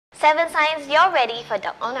7 signs you're ready for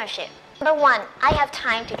dog ownership. Number 1. I have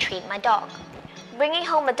time to train my dog. Bringing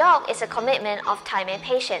home a dog is a commitment of time and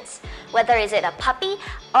patience. Whether it's a puppy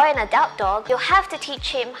or an adult dog, you'll have to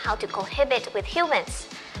teach him how to cohabit with humans,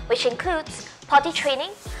 which includes potty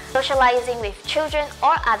training, socializing with children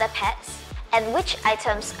or other pets, and which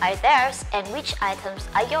items are theirs and which items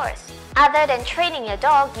are yours. Other than training your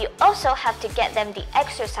dog, you also have to get them the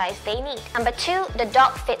exercise they need. Number 2, the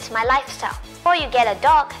dog fits my lifestyle. Before you get a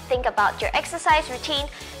dog, think about your exercise routine,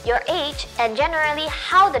 your age, and generally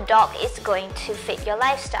how the dog is going to fit your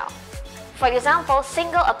lifestyle. For example,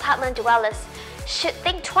 single apartment dwellers should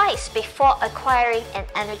think twice before acquiring an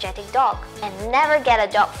energetic dog, and never get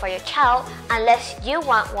a dog for your child unless you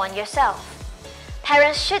want one yourself.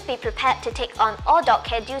 Parents should be prepared to take on all dog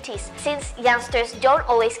care duties since youngsters don't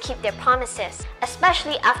always keep their promises,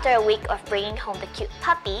 especially after a week of bringing home the cute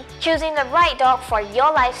puppy. Choosing the right dog for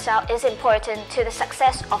your lifestyle is important to the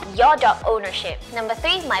success of your dog ownership. Number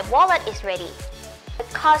 3, my wallet is ready. The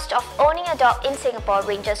cost of owning a dog in Singapore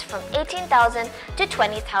ranges from 18,000 to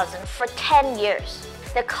 20,000 for 10 years.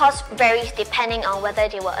 The cost varies depending on whether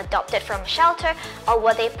they were adopted from a shelter or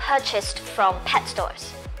were they purchased from pet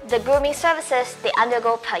stores, the grooming services they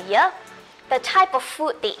undergo per year, the type of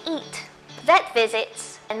food they eat, vet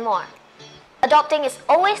visits, and more. Adopting is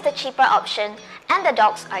always the cheaper option, and the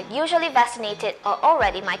dogs are usually vaccinated or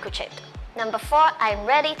already microchipped. Number 4, I'm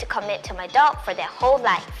ready to commit to my dog for their whole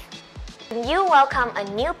life. When you welcome a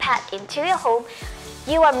new pet into your home,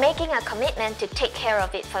 you are making a commitment to take care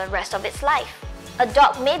of it for the rest of its life. A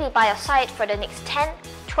dog may be by your side for the next 10,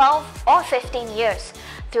 12, or 15 years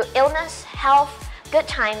through illness, health, good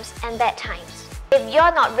times, and bad times. If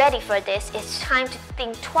you're not ready for this, it's time to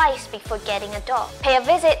think twice before getting a dog. Pay a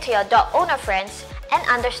visit to your dog owner friends and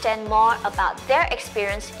understand more about their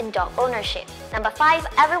experience in dog ownership. Number 5,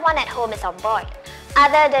 everyone at home is on board.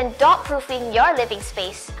 Other than dog-proofing your living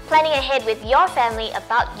space, planning ahead with your family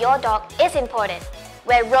about your dog is important,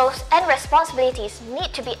 where roles and responsibilities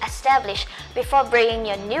need to be established before bringing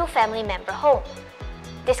your new family member home.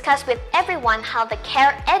 Discuss with everyone how the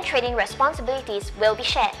care and training responsibilities will be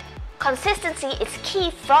shared. Consistency is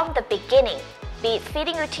key from the beginning, be it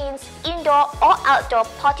feeding routines, indoor or outdoor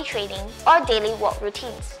potty training, or daily walk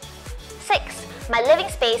routines. 6. My living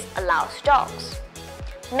space allows dogs.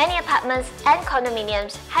 Many apartments and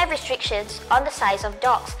condominiums have restrictions on the size of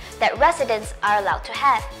dogs that residents are allowed to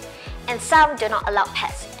have, and some do not allow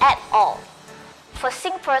pets at all. For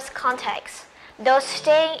Singapore's context, those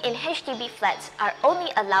staying in HDB flats are only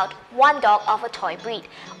allowed 1 dog of a toy breed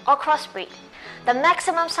or crossbreed. The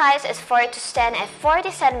maximum size is for it to stand at 40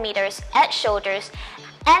 centimeters at shoulders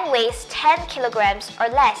and weighs 10 kilograms or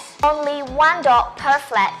less. Only 1 dog per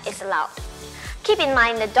flat is allowed. Keep in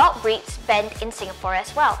mind the dog breeds banned in Singapore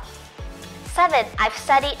as well. 7. I've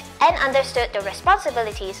studied and understood the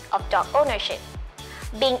responsibilities of dog ownership.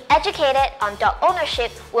 Being educated on dog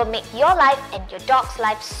ownership will make your life and your dog's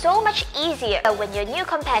life so much easier when your new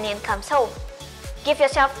companion comes home. Give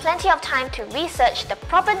yourself plenty of time to research the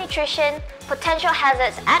proper nutrition, potential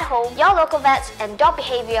hazards at home, your local vets, and dog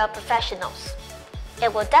behavior professionals.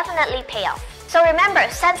 It will definitely pay off. So remember,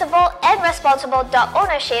 sensible and responsible dog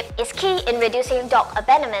ownership is key in reducing dog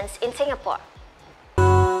abandonments in Singapore.